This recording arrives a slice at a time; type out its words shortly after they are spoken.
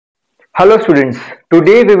Hello students,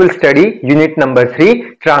 today we will study unit number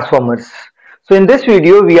 3 transformers. So in this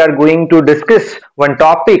video we are going to discuss one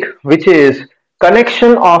topic which is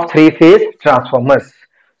connection of three-phase transformers.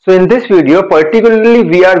 So in this video particularly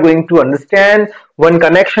we are going to understand one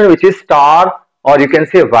connection which is star or you can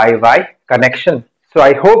say YY connection. So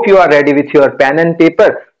I hope you are ready with your pen and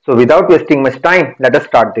paper. So without wasting much time, let us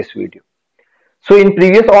start this video. So in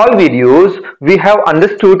previous all videos, we have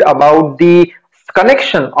understood about the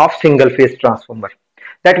connection of single phase transformer.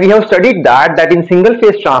 That we have studied that in single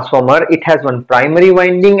phase transformer, it has one primary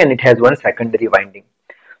winding and it has one secondary winding.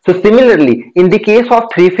 So similarly, in the case of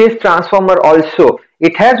three phase transformer also,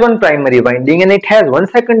 it has one primary winding and it has one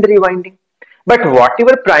secondary winding. But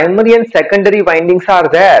whatever primary and secondary windings are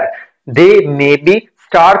there, they may be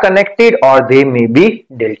star connected or they may be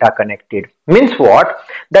delta connected. Means what?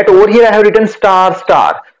 That over here I have written star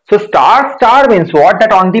star. So star star means what?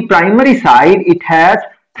 That on the primary side it has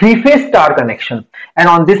three-phase star connection and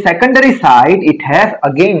on the secondary side it has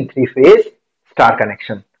again three-phase star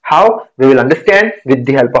connection. How? We will understand with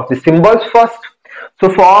the help of the symbols first. So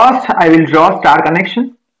first I will draw star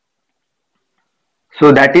connection.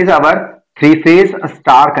 So that is our three-phase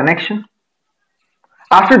star connection.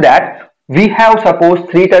 After that we have suppose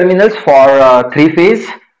three terminals for three phase.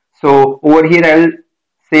 So over here I will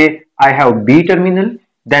say I have B terminal,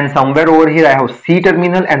 then somewhere over here I have C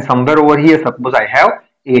terminal, and somewhere over here suppose I have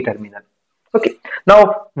A terminal. Okay.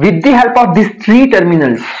 Now with the help of these three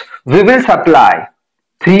terminals we will supply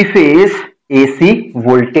three phase AC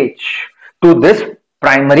voltage to this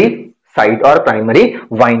primary side or primary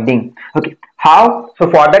winding. Okay. How? So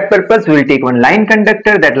for that purpose we will take one line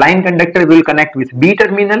conductor. That line conductor will connect with B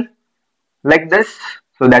terminal like this.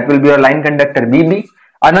 So that will be your line conductor BB.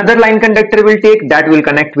 Another line conductor will take that will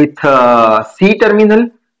connect with C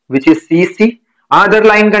terminal, which is CC. Another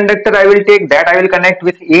line conductor I will take that I will connect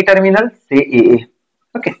with A terminal, say AA.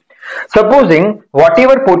 Okay. Supposing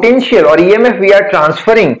whatever potential or EMF we are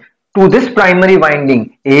transferring to this primary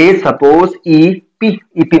winding is suppose EP.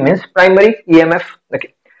 EP means primary EMF.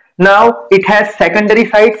 Okay. Now it has secondary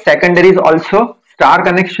side. Secondary is also star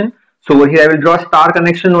connection. So over here I will draw star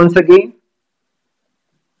connection once again.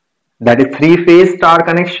 That is three-phase star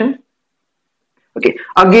connection. Okay.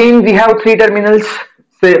 Again, we have three terminals.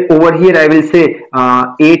 Say over here, I will say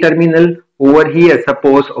A terminal. Over here,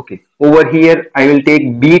 suppose over here I will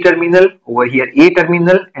take B terminal. Over here A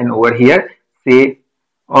terminal, and over here say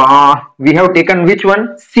we have taken which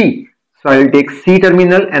one? C. So I will take C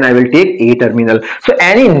terminal and I will take A terminal. So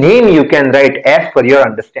any name you can write as per your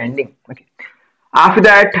understanding. Okay. After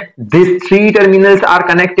that, these three terminals are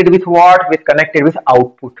connected with what? Connected with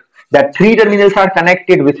output. That three terminals are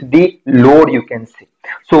connected with the load, you can say.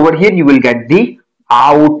 So over here you will get the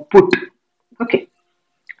output. Okay.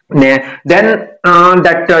 Then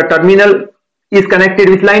that terminal is connected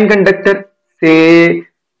with line conductor. Say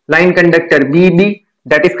line conductor BB.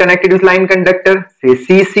 That is connected with line conductor. Say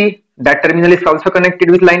CC. That terminal is also connected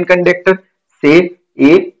with line conductor. Say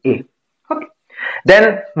AA. Okay.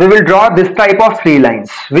 Then we will draw this type of three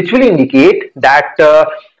lines, which will indicate that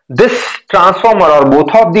this transformer or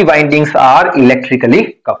both of the windings are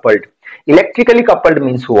electrically coupled. Electrically coupled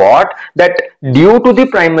means what? That due to the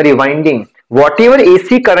primary winding, whatever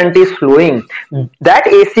AC current is flowing, that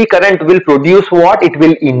AC current will produce what? It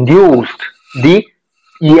will induce the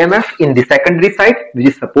EMF in the secondary side, which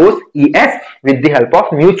is suppose ES, with the help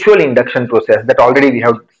of mutual induction process that already we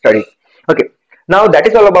have studied. Okay. Now that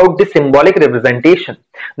is all about the symbolic representation.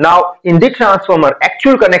 Now in the transformer,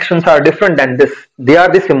 actual connections are different than this. They are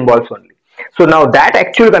the symbols only. So now that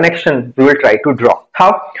actual connection we will try to draw.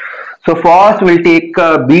 How? So first we will take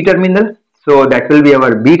B terminal. So that will be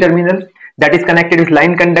our B terminal. That is connected with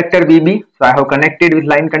line conductor BB. So I have connected with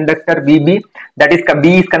line conductor BB. That is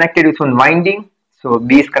B is connected with one winding. So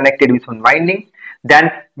B is connected with one winding.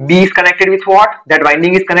 Then B is connected with what? That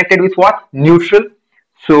winding is connected with what? Neutral.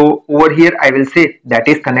 So over here I will say that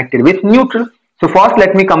is connected with neutral. So first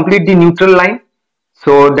let me complete the neutral line.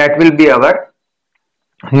 So that will be our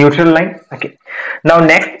neutral line. Okay. Now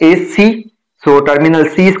next is C. So terminal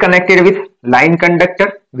C is connected with line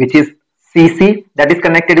conductor, which is CC. That is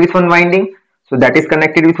connected with one winding. So that is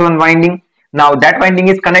connected with one winding. Now that winding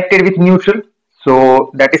is connected with neutral.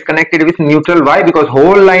 So that is connected with neutral. Why? Because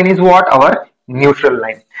whole line is what? Our neutral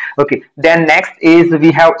line. Okay. Then next is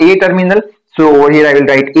we have A terminal. So over here I will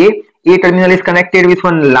write A. A terminal is connected with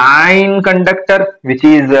one line conductor, which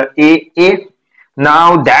is AA.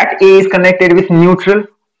 Now that A is connected with neutral.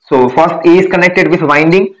 So first A is connected with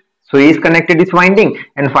winding. So A is connected with winding,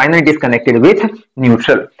 and finally it is connected with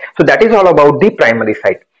neutral. So that is all about the primary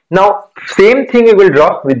side. Now same thing we will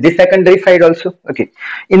draw with the secondary side also. Okay,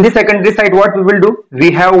 in the secondary side, what we will do,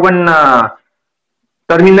 we have one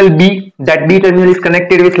terminal B. That B terminal is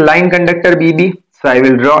connected with line conductor BB. So I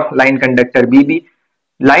will draw line conductor BB.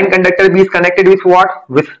 Line conductor B is connected with what?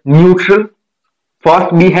 With neutral.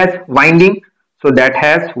 First B has winding, so that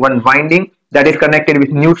has one winding that is connected with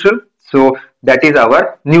neutral. So that is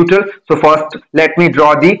our neutral. So first let me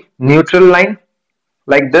draw the neutral line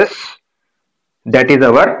like this. That is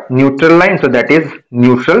our neutral line. So that is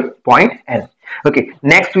neutral point N. Okay.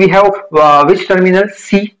 Next we have which terminal?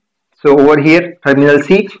 C. So over here terminal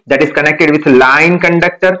C, that is connected with line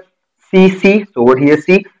conductor CC. So over here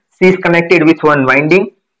C is connected with one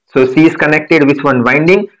winding. So C is connected with one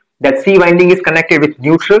winding. That C winding is connected with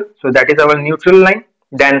neutral. So that is our neutral line.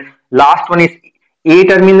 Then last one is A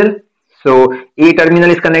terminal. So A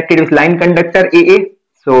terminal is connected with line conductor AA.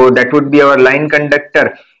 So that would be our line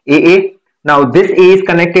conductor AA. Now this A is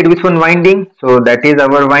connected with one winding. So that is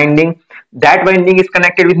our winding. That winding is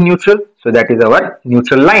connected with neutral. So that is our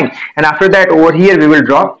neutral line. And after that, over here we will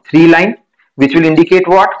draw three lines, which will indicate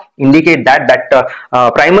what? Indicate that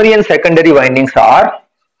primary and secondary windings are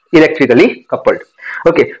electrically coupled.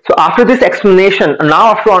 Okay, so after this explanation,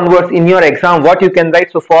 now after onwards in your exam, what you can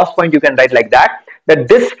write? So first point you can write like that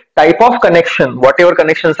this type of connection, whatever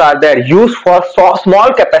connections are there, used for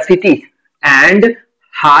small capacity and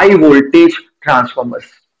high voltage transformers.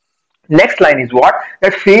 Next line is what?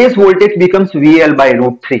 That phase voltage becomes VL by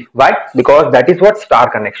root 3. Why? Because that is what? Star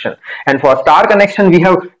connection. And for star connection, we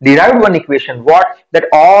have derived one equation. What? That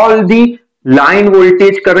all the line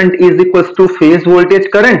voltage current is equals to phase voltage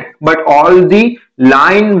current, but all the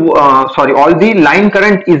line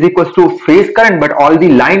current is equals to phase current, but all the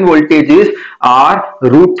line voltages are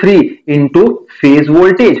root 3 into phase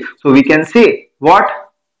voltage. So we can say what?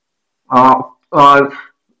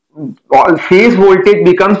 Phase voltage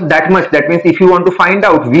becomes that much. That means if you want to find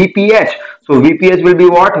out VPH, so VPH will be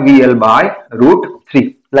what? VL by root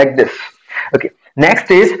 3, like this. Okay.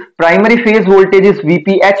 Next is primary phase voltage is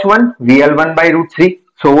VPH1, VL1 by root 3.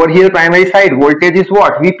 So over here primary side voltage is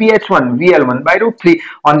what? VPH1, VL1 by root 3.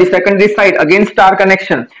 On the secondary side again star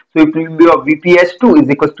connection. So it will be of VPH2 is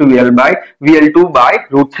equals to VL2 by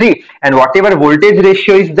root 3. And whatever voltage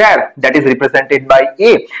ratio is there, that is represented by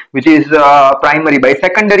A, which is primary by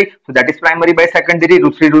secondary. So that is primary by secondary.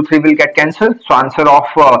 Root 3 will get cancelled. So answer of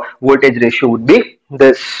voltage ratio would be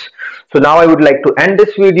this. So now I would like to end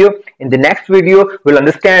this video. In the next video, we'll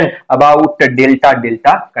understand about the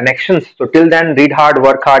delta connections. So till then, read hard,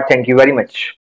 work hard. Thank you very much.